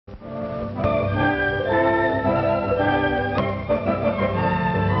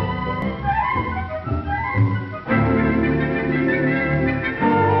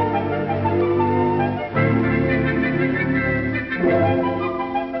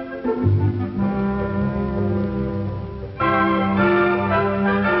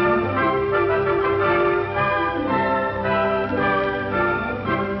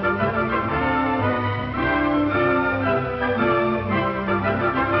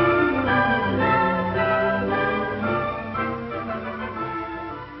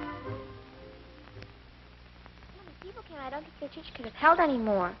held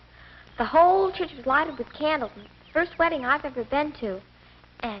anymore. The whole church was lighted with candles, and it's the first wedding I've ever been to.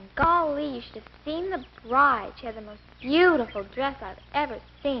 And golly, you should have seen the bride. She had the most beautiful dress I've ever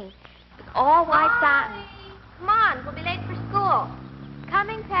seen. It was all white satin. Come on, we'll be late for school.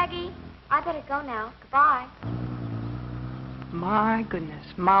 Coming, Peggy. I better go now. Goodbye. My goodness,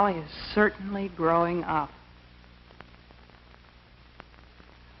 Molly is certainly growing up.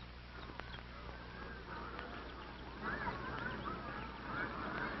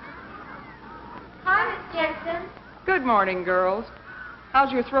 Hi, Miss Jensen. Good morning, girls.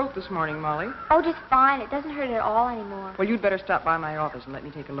 How's your throat this morning, Molly? Oh, just fine. It doesn't hurt at all anymore. Well, you'd better stop by my office and let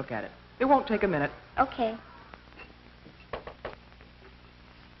me take a look at it. It won't take a minute. Okay.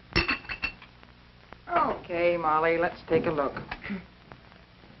 Okay, Molly, let's take a look.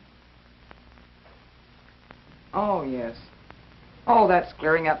 Oh, yes. Oh, that's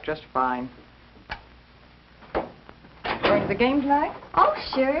clearing up just fine. Going to the game tonight? Oh,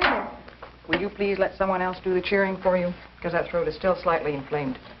 sure. Will you please let someone else do the cheering for you? Because that throat is still slightly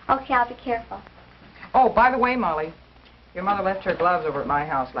inflamed. Okay, I'll be careful. Oh, by the way, Molly, your mother left her gloves over at my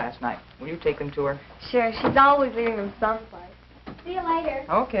house last night. Will you take them to her? Sure, she's always leaving them someplace. See you later.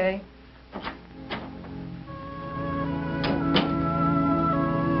 Okay.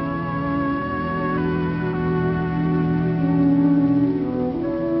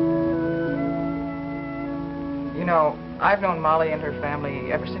 You know, I've known Molly and her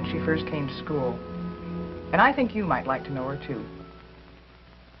family ever since she first came to school. And I think you might like to know her, too.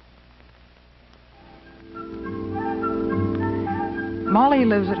 Molly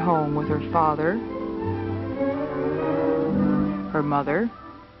lives at home with her father, her mother,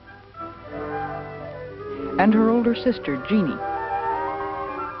 and her older sister, Jeannie.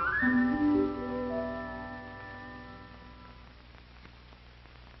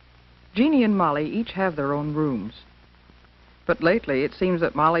 Jeannie and Molly each have their own rooms. But lately, it seems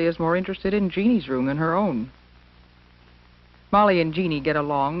that Molly is more interested in Jeannie's room than her own. Molly and Jeannie get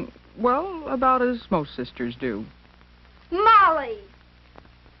along, well, about as most sisters do. Molly!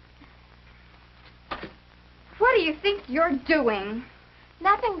 What do you think you're doing?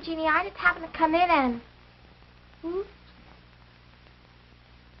 Nothing, Jeannie. I just happened to come in and...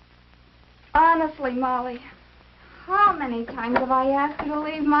 Honestly, Molly, how many times have I asked you to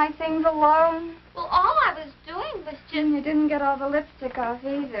leave my things alone? Well, all I was doing was just... And you didn't get all the lipstick off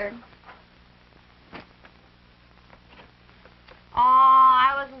either. Oh,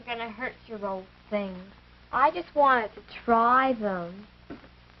 I wasn't going to hurt your old things. I just wanted to try them.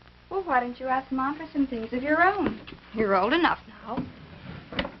 Well, why don't you ask Mom for some things of your own? You're old enough now.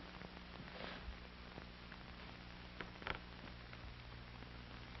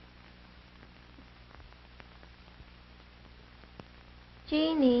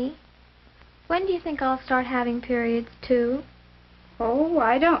 Jeannie, when do you think I'll start having periods, too? Oh,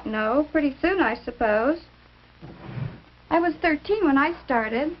 I don't know. Pretty soon, I suppose. I was 13 when I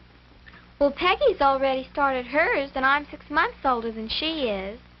started. Well, Peggy's already started hers, and I'm 6 months older than she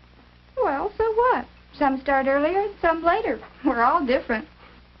is. Well, so what? Some start earlier and some later. We're all different.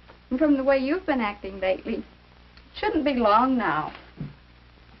 And from the way you've been acting lately, it shouldn't be long now.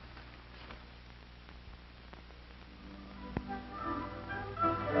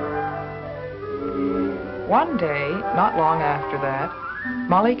 One day, not long after that,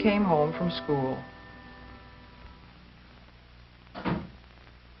 Molly came home from school.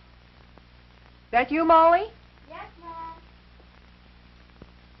 That you, Molly? Yes, Mom.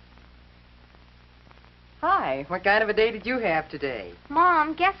 Hi, what kind of a day did you have today?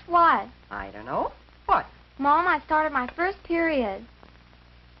 Mom, guess what? I don't know. What? Mom, I started my first period.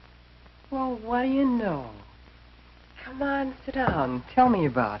 Well, what do you know? Come on, sit down. Tell me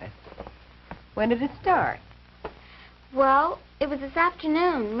about it. When did it start? Well, it was this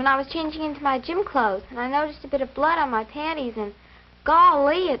afternoon when I was changing into my gym clothes, and I noticed a bit of blood on my panties, and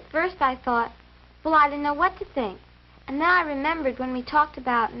golly, at first I thought, well, I didn't know what to think. And then I remembered when we talked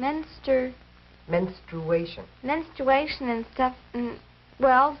about Menstruation. menstruation and stuff, and,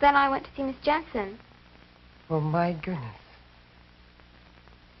 well, then I went to see Miss Jensen. Oh, my goodness.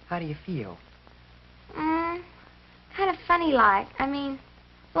 How do you feel? Kind of funny like. I mean,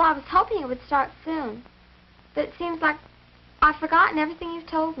 well, I was hoping it would start soon. But it seems like I've forgotten everything you've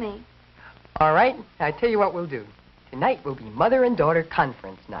told me. All right, I tell you what we'll do. Tonight will be mother and daughter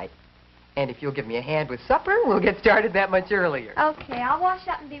conference night. And if you'll give me a hand with supper, we'll get started that much earlier. Okay, I'll wash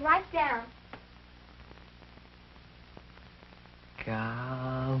up and be right down.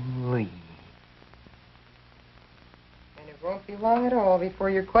 Golly. And it won't be long at all before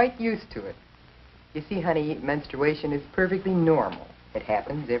you're quite used to it. You see, honey, menstruation is perfectly normal. It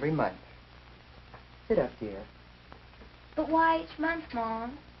happens every month. Sit up, dear. But why each month,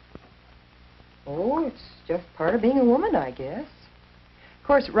 Mom? Oh, it's just part of being a woman, I guess. Of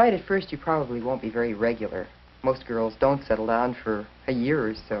course, right at first, you probably won't be very regular. Most girls don't settle down for a year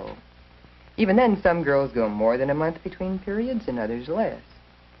or so. Even then, some girls go more than a month between periods and others less.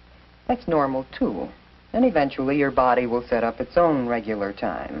 That's normal, too. And eventually, your body will set up its own regular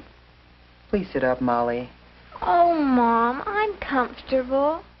time. Please sit up, Molly. Oh, Mom, I'm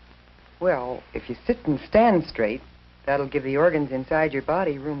comfortable. Well, if you sit and stand straight, that'll give the organs inside your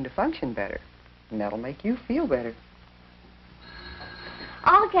body room to function better. And that'll make you feel better.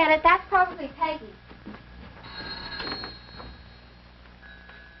 I'll get it. That's probably Peggy.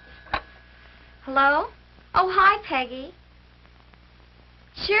 Hello? Oh, hi, Peggy.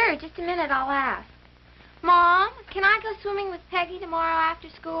 Sure, just a minute, I'll ask. Mom, can I go swimming with Peggy tomorrow after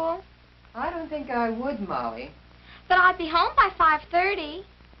school? I don't think I would, Molly. But I'd be home by 5:30.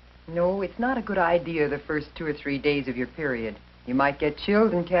 No, it's not a good idea the first 2 or 3 days of your period. You might get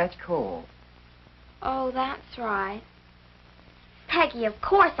chilled and catch cold. Oh, that's right. Peggy, of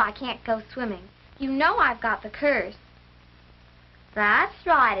course I can't go swimming. You know I've got the curse. That's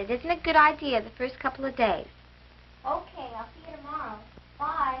right. It isn't a good idea the first couple of days. Okay, I'll see you tomorrow.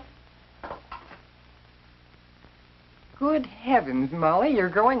 Bye. Good heavens, Molly, you're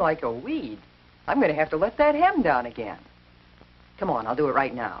growing like a weed. I'm going to have to let that hem down again. Come on, I'll do it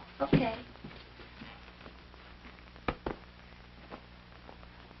right now. Okay.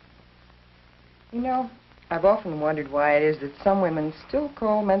 You know, I've often wondered why it is that some women still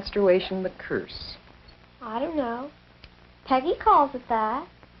call menstruation the curse. I don't know. Peggy calls it that.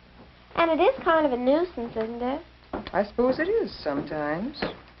 And it is kind of a nuisance, isn't it? I suppose it is sometimes.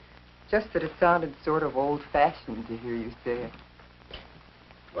 Just that it sounded sort of old-fashioned to hear you say it.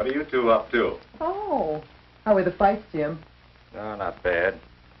 What are you two up to? Oh, how were the fights, Jim? No, not bad.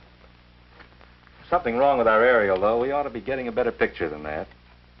 Something wrong with our aerial, though. We ought to be getting a better picture than that.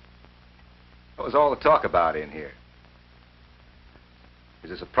 What was all the talk about in here? Is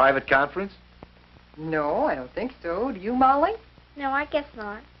this a private conference? No, I don't think so. Do you, Molly? No, I guess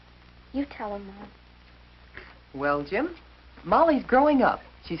not. You tell her, Mom. Well, Jim, Molly's growing up.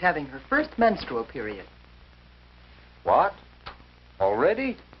 She's having her first menstrual period. What?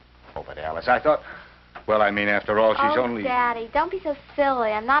 Already? Oh, but Alice, I thought... Well, I mean, after all, she's only... Daddy, don't be so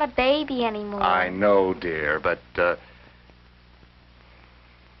silly. I'm not a baby anymore. I know, dear, but, well...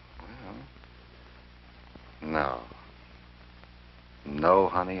 No. No,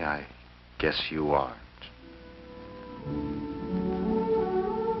 honey, I guess you aren't.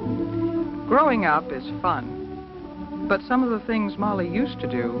 Growing up is fun, but some of the things Molly used to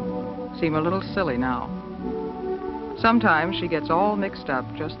do seem a little silly now. Sometimes she gets all mixed up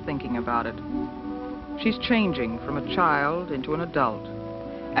just thinking about it. She's changing from a child into an adult,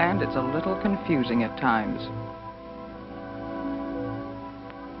 and it's a little confusing at times.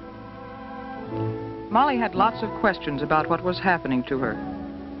 Molly had lots of questions about what was happening to her.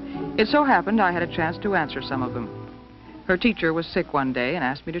 It so happened I had a chance to answer some of them. Her teacher was sick one day and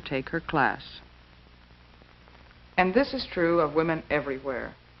asked me to take her class. And this is true of women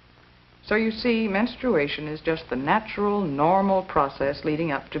everywhere. So you see, menstruation is just the natural, normal process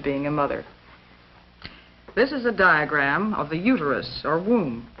leading up to being a mother. This is a diagram of the uterus, or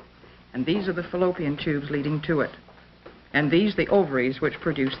womb, and these are the fallopian tubes leading to it. And these the ovaries which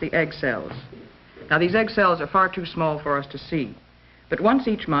produce the egg cells. Now, these egg cells are far too small for us to see, but once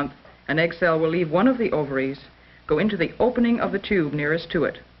each month, an egg cell will leave one of the ovaries, go into the opening of the tube nearest to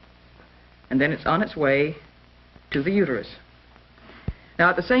it, and then it's on its way to the uterus. Now,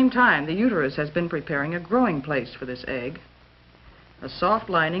 at the same time, the uterus has been preparing a growing place for this egg, a soft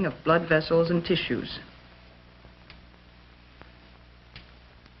lining of blood vessels and tissues.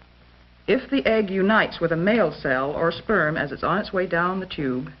 If the egg unites with a male cell or sperm as it's on its way down the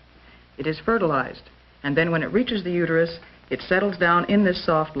tube, it is fertilized, and then when it reaches the uterus, it settles down in this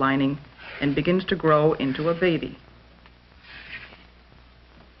soft lining and begins to grow into a baby.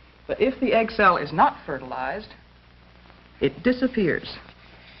 But if the egg cell is not fertilized, it disappears.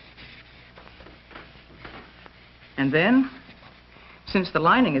 And then, since the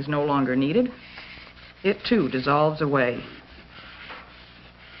lining is no longer needed, it too dissolves away.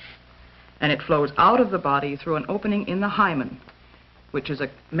 And it flows out of the body through an opening in the hymen, which is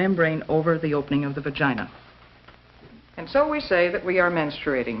a membrane over the opening of the vagina. And so we say that we are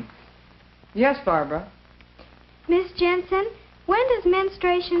menstruating. Yes, Barbara? Miss Jensen, when does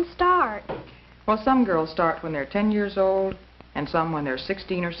menstruation start? Well, some girls start when they're 10 years old, and some when they're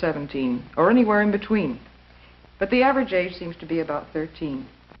 16 or 17, or anywhere in between. But the average age seems to be about 13.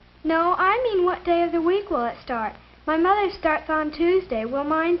 No, I mean what day of the week will it start? My mother starts on Tuesday. Will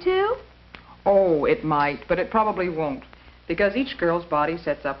mine too? Oh, it might, but it probably won't. because each girl's body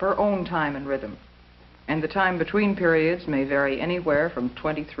sets up her own time and rhythm. And the time between periods may vary anywhere from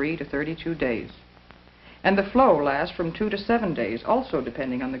 23 to 32 days. And the flow lasts from 2 to 7 days, also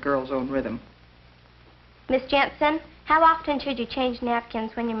depending on the girl's own rhythm. Miss Jensen, how often should you change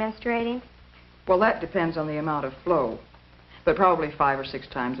napkins when you're menstruating? Well, that depends on the amount of flow, but probably 5 or 6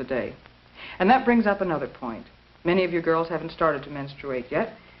 times a day. And that brings up another point. Many of you girls haven't started to menstruate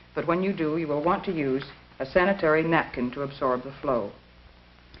yet, but when you do, you will want to use a sanitary napkin to absorb the flow.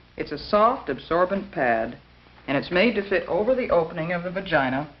 It's a soft, absorbent pad, and it's made to fit over the opening of the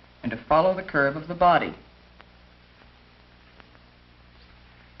vagina and to follow the curve of the body.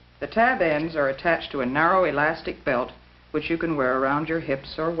 The tab ends are attached to a narrow elastic belt which you can wear around your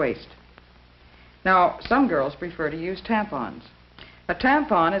hips or waist. Now, some girls prefer to use tampons. A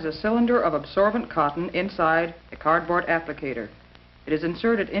tampon is a cylinder of absorbent cotton inside a cardboard applicator. It is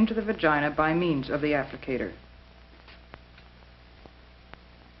inserted into the vagina by means of the applicator.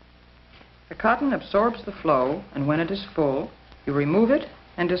 The cotton absorbs the flow, and when it is full, you remove it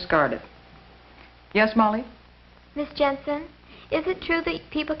and discard it. Yes, Molly? Miss Jensen, is it true that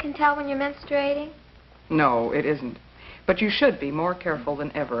people can tell when you're menstruating? No, it isn't. But you should be more careful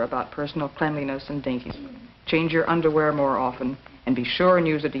than ever about personal cleanliness and daintiness. Change your underwear more often, and be sure and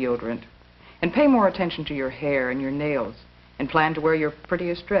use a deodorant. And pay more attention to your hair and your nails, and plan to wear your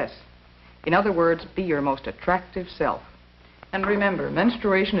prettiest dress. In other words, be your most attractive self. And remember,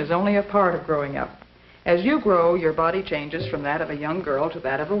 menstruation is only a part of growing up. As you grow, your body changes from that of a young girl to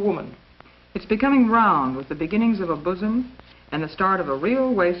that of a woman. It's becoming round with the beginnings of a bosom and the start of a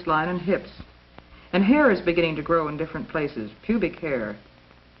real waistline and hips. And hair is beginning to grow in different places, pubic hair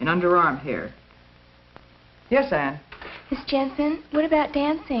and underarm hair. Yes, Anne? Miss Jensen, what about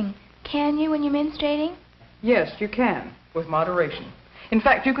dancing? Can you when you're menstruating? Yes, you can, with moderation. In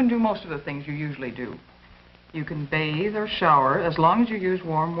fact, you can do most of the things you usually do. You can bathe or shower as long as you use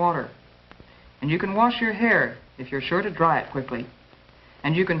warm water. And you can wash your hair if you're sure to dry it quickly.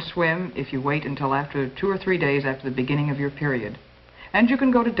 And you can swim if you wait until after 2 or 3 days after the beginning of your period. And you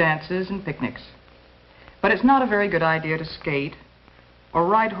can go to dances and picnics. But it's not a very good idea to skate, or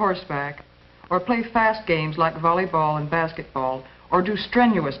ride horseback, or play fast games like volleyball and basketball, or do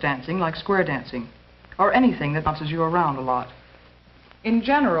strenuous dancing like square dancing, or anything that bounces you around a lot. In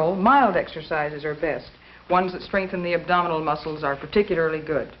general, mild exercises are best. Ones that strengthen the abdominal muscles are particularly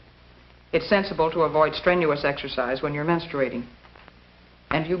good. It's sensible to avoid strenuous exercise when you're menstruating.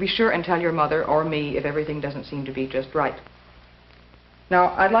 And you be sure and tell your mother or me if everything doesn't seem to be just right.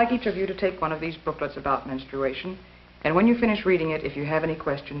 Now, I'd like each of you to take one of these booklets about menstruation, and when you finish reading it, if you have any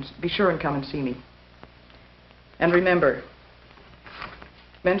questions, be sure and come and see me. And remember,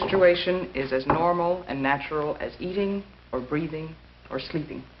 menstruation is as normal and natural as eating or breathing or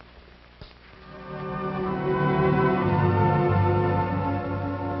sleeping.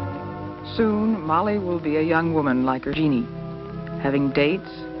 Soon, Molly will be a young woman like her Jeannie, having dates,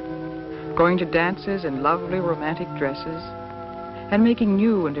 going to dances in lovely romantic dresses, and making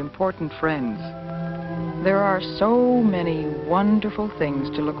new and important friends. There are so many wonderful things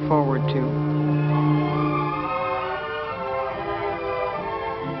to look forward to.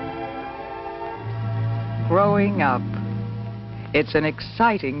 Growing up, it's an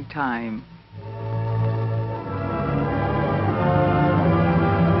exciting time.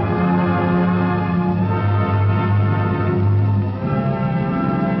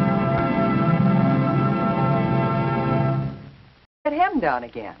 That hem down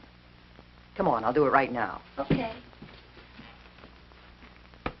again. Come on, I'll do it right now. Okay.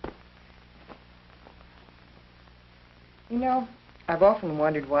 You know, I've often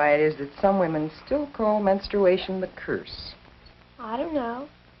wondered why it is that some women still call menstruation the curse. I don't know.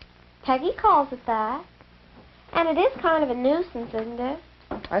 Peggy calls it that. And it is kind of a nuisance, isn't it?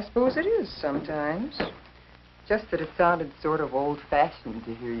 I suppose it is sometimes. Just that it sounded sort of old-fashioned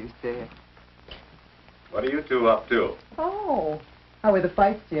to hear you say it. What are you two up to? Oh, how were the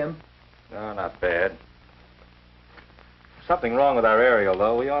fights, Jim? No, not bad. Something wrong with our aerial,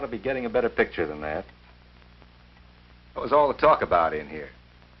 though. We ought to be getting a better picture than that. What was all the talk about in here?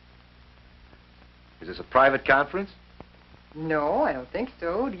 Is this a private conference? No, I don't think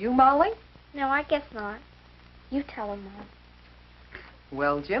so. Do you, Molly? No, I guess not. You tell her, Mom.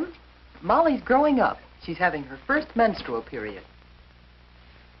 Well, Jim, Molly's growing up. She's having her first menstrual period.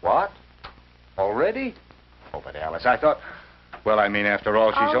 What? Already? Oh, but Alice, I thought... Well, I mean, after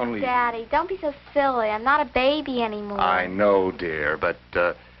all, she's only... Daddy, don't be so silly. I'm not a baby anymore. I know, dear, but,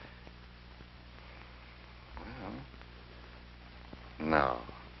 well... No.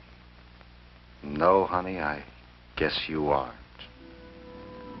 No, honey, I guess you aren't.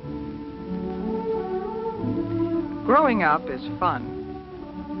 Growing up is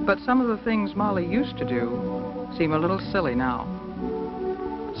fun, but some of the things Molly used to do seem a little silly now.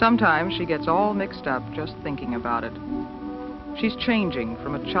 Sometimes she gets all mixed up just thinking about it. She's changing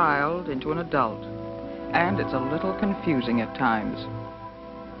from a child into an adult, and it's a little confusing at times.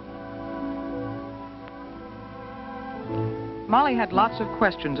 Molly had lots of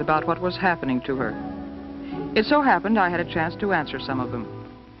questions about what was happening to her. It so happened I had a chance to answer some of them.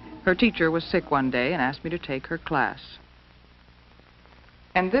 Her teacher was sick one day and asked me to take her class.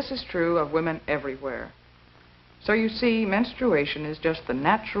 And this is true of women everywhere. So you see, menstruation is just the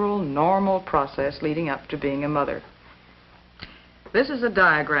natural, normal process leading up to being a mother. This is a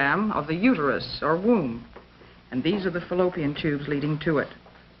diagram of the uterus, or womb, and these are the fallopian tubes leading to it.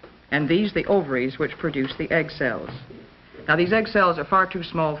 And these the ovaries which produce the egg cells. Now these egg cells are far too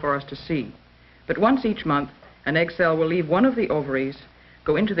small for us to see, but once each month an egg cell will leave one of the ovaries,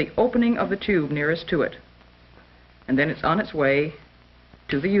 go into the opening of the tube nearest to it, and then it's on its way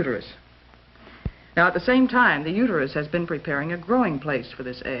to the uterus. Now at the same time, the uterus has been preparing a growing place for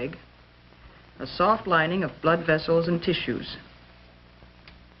this egg, a soft lining of blood vessels and tissues.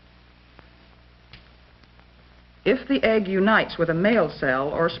 If the egg unites with a male cell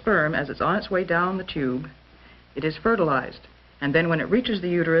or sperm as it's on its way down the tube, it is fertilized, and then when it reaches the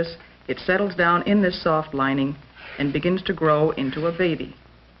uterus, it settles down in this soft lining and begins to grow into a baby.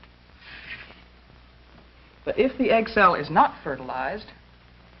 But if the egg cell is not fertilized,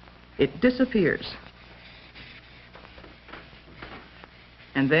 it disappears.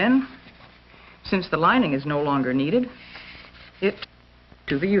 And then, since the lining is no longer needed, it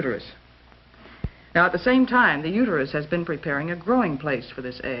to the uterus. Now at the same time, the uterus has been preparing a growing place for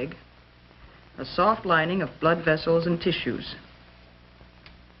this egg, a soft lining of blood vessels and tissues.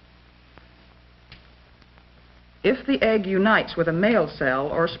 If the egg unites with a male cell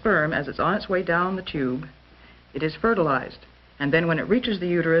or sperm as it's on its way down the tube, it is fertilized, and then when it reaches the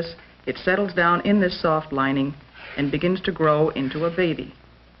uterus, it settles down in this soft lining and begins to grow into a baby.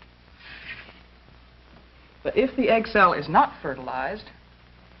 But if the egg cell is not fertilized,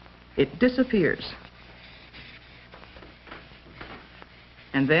 it disappears.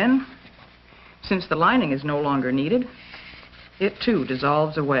 And then, since the lining is no longer needed, it too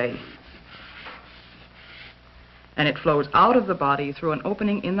dissolves away. And it flows out of the body through an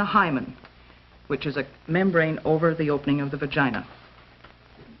opening in the hymen, which is a membrane over the opening of the vagina.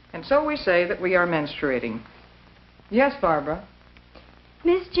 And so we say that we are menstruating. Yes, Barbara?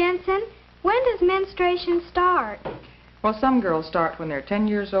 Miss Jensen, when does menstruation start? Well, some girls start when they're 10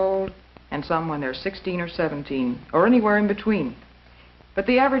 years old, and some when they're 16 or 17, or anywhere in between. But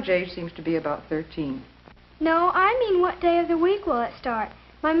the average age seems to be about 13. No, I mean what day of the week will it start?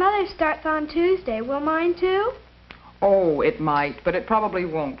 My mother starts on Tuesday. Will mine too? Oh, it might, but it probably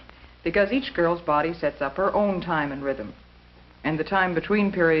won't, because each girl's body sets up her own time and rhythm. And the time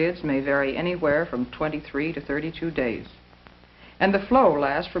between periods may vary anywhere from 23 to 32 days. And the flow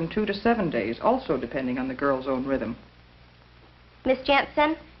lasts from 2 to 7 days, also depending on the girl's own rhythm. Miss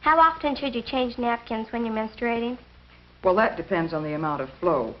Jensen, how often should you change napkins when you're menstruating? Well, that depends on the amount of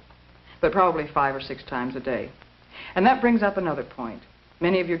flow, but probably 5 or 6 times a day. And that brings up another point.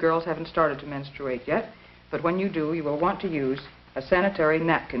 Many of you girls haven't started to menstruate yet, but when you do, you will want to use a sanitary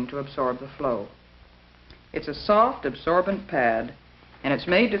napkin to absorb the flow. It's a soft, absorbent pad, and it's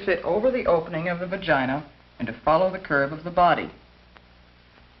made to fit over the opening of the vagina and to follow the curve of the body.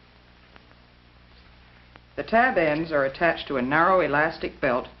 The tab ends are attached to a narrow elastic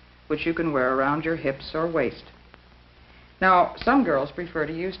belt, which you can wear around your hips or waist. Now, some girls prefer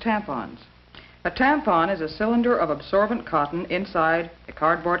to use tampons. A tampon is a cylinder of absorbent cotton inside a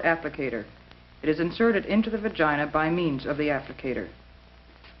cardboard applicator. It is inserted into the vagina by means of the applicator.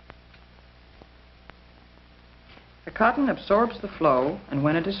 The cotton absorbs the flow, and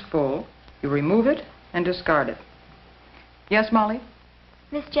when it is full, you remove it and discard it. Yes, Molly?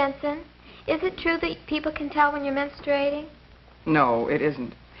 Miss Jensen, is it true that people can tell when you're menstruating? No, it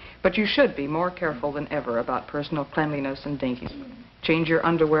isn't. But you should be more careful than ever about personal cleanliness and dainties. Change your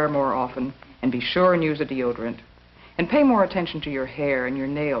underwear more often, and be sure and use a deodorant. And pay more attention to your hair and your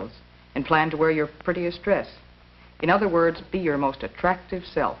nails, and plan to wear your prettiest dress. In other words, be your most attractive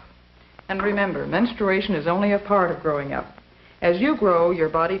self. And remember, menstruation is only a part of growing up. As you grow, your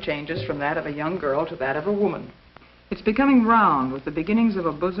body changes from that of a young girl to that of a woman. It's becoming round with the beginnings of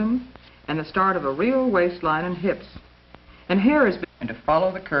a bosom and the start of a real waistline and hips. And hair is beginning to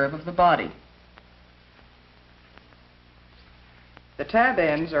follow the curve of the body. The tab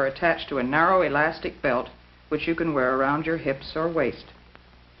ends are attached to a narrow elastic belt, which you can wear around your hips or waist.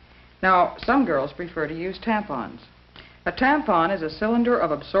 Now, some girls prefer to use tampons. A tampon is a cylinder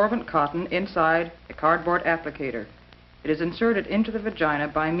of absorbent cotton inside a cardboard applicator. It is inserted into the vagina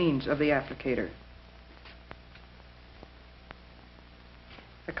by means of the applicator.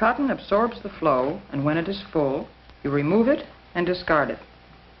 The cotton absorbs the flow, and when it is full, you remove it and discard it.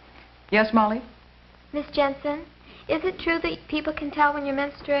 Yes, Molly? Miss Jensen, is it true that people can tell when you're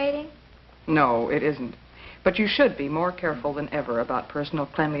menstruating? No, it isn't. But you should be more careful than ever about personal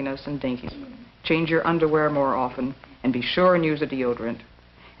cleanliness and daintiness. Change your underwear more often, and be sure and use a deodorant.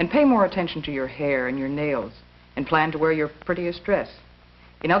 And pay more attention to your hair and your nails, and plan to wear your prettiest dress.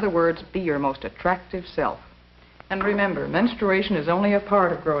 In other words, be your most attractive self. And remember, menstruation is only a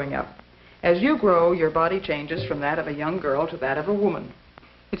part of growing up. As you grow, your body changes from that of a young girl to that of a woman.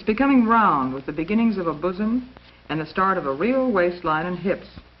 It's becoming round with the beginnings of a bosom and the start of a real waistline and hips.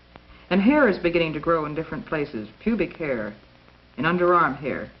 And hair is beginning to grow in different places, pubic hair and underarm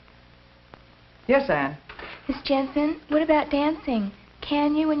hair. Yes, Anne? Miss Jensen, what about dancing?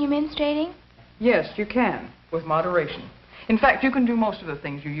 Can you when you're menstruating? Yes, you can, with moderation. In fact, you can do most of the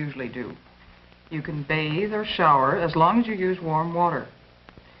things you usually do. You can bathe or shower as long as you use warm water.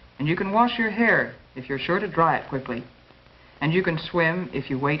 And you can wash your hair if you're sure to dry it quickly. And you can swim if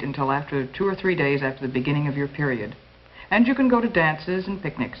you wait until after 2 or 3 days after the beginning of your period. And you can go to dances and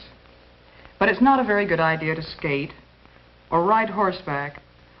picnics. But it's not a very good idea to skate, or ride horseback,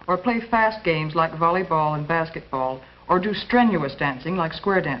 or play fast games like volleyball and basketball, or do strenuous dancing like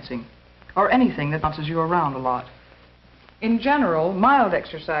square dancing, or anything that bounces you around a lot. In general, mild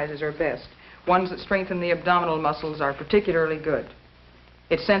exercises are best. Ones that strengthen the abdominal muscles are particularly good.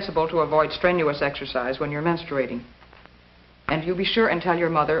 It's sensible to avoid strenuous exercise when you're menstruating. And you be sure and tell your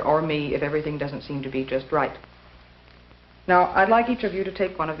mother or me if everything doesn't seem to be just right. Now, I'd like each of you to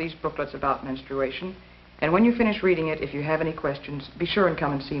take one of these booklets about menstruation, and when you finish reading it, if you have any questions, be sure and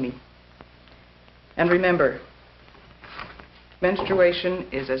come and see me. And remember, menstruation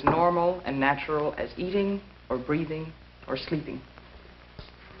is as normal and natural as eating or breathing or sleeping.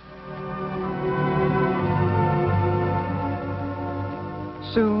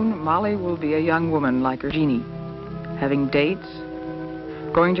 Soon, Molly will be a young woman like her Jeannie, having dates,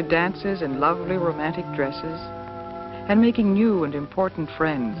 going to dances in lovely romantic dresses, and making new and important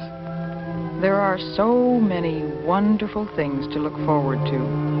friends. There are so many wonderful things to look forward to.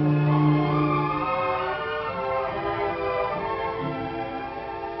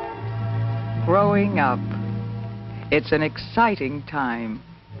 Growing up, it's an exciting time.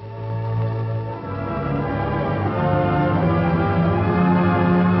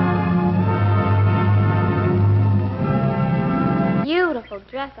 Beautiful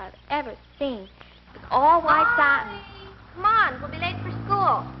dress I've ever seen. It's all white satin. Come on, we'll be late for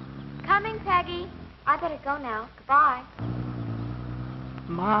school. Coming, Peggy. I better go now. Goodbye.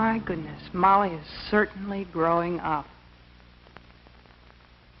 My goodness, Molly is certainly growing up.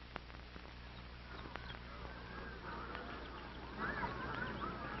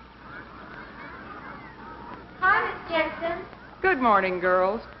 Hi, Miss Jensen. Good morning,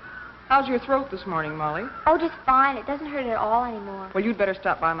 girls. How's your throat this morning, Molly? Oh, just fine. It doesn't hurt at all anymore. Well, you'd better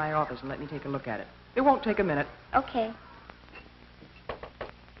stop by my office and let me take a look at it. It won't take a minute. Okay.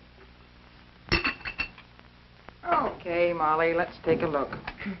 Okay, Molly, let's take a look.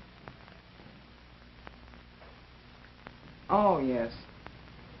 Oh, yes.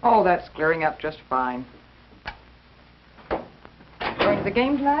 Oh, that's clearing up just fine. Going to the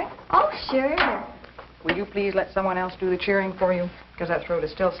game tonight? Oh, sure. Will you please let someone else do the cheering for you? Because that throat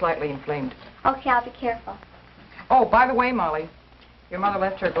is still slightly inflamed. Okay, I'll be careful. Oh, by the way, Molly, your mother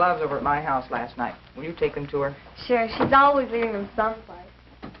left her gloves over at my house last night. Will you take them to her? Sure, she's always leaving them someplace.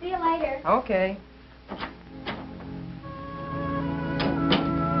 See you later. Okay.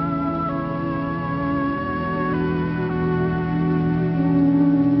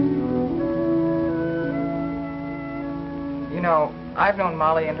 You know, I've known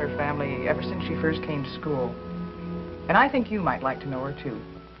Molly and her family ever since she first came to school. And I think you might like to know her, too.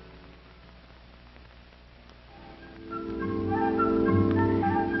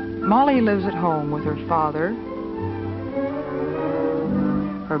 Molly lives at home with her father,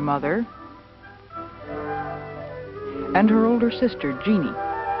 her mother, and her older sister, Jeannie.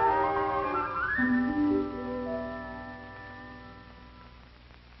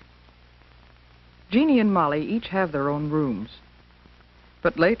 Jeannie and Molly each have their own rooms.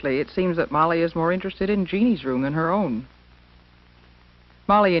 But lately, it seems that Molly is more interested in Jeannie's room than her own.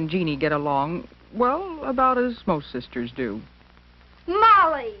 Molly and Jeannie get along, well, about as most sisters do.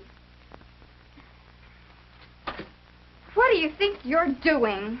 Molly! What do you think you're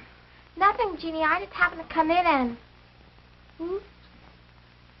doing? Nothing, Jeannie. I just happened to come in and...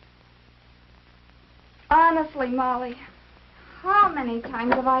 Honestly, Molly, how many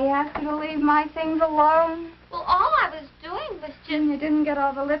times have I asked you to leave my things alone? Well, all I was was just... You didn't get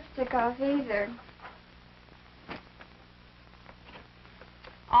all the lipstick off either.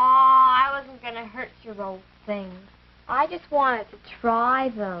 Oh, I wasn't going to hurt your old things. I just wanted to try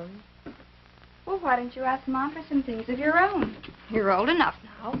them. Well, why don't you ask Mom for some things of your own? You're old enough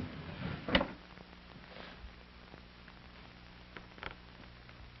now.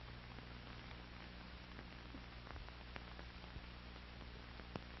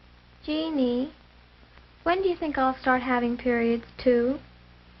 Jeanie, when do you think I'll start having periods, too?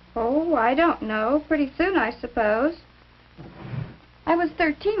 Oh, I don't know. Pretty soon, I suppose. I was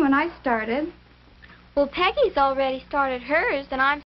 13 when I started. Well, Peggy's already started hers, and I'm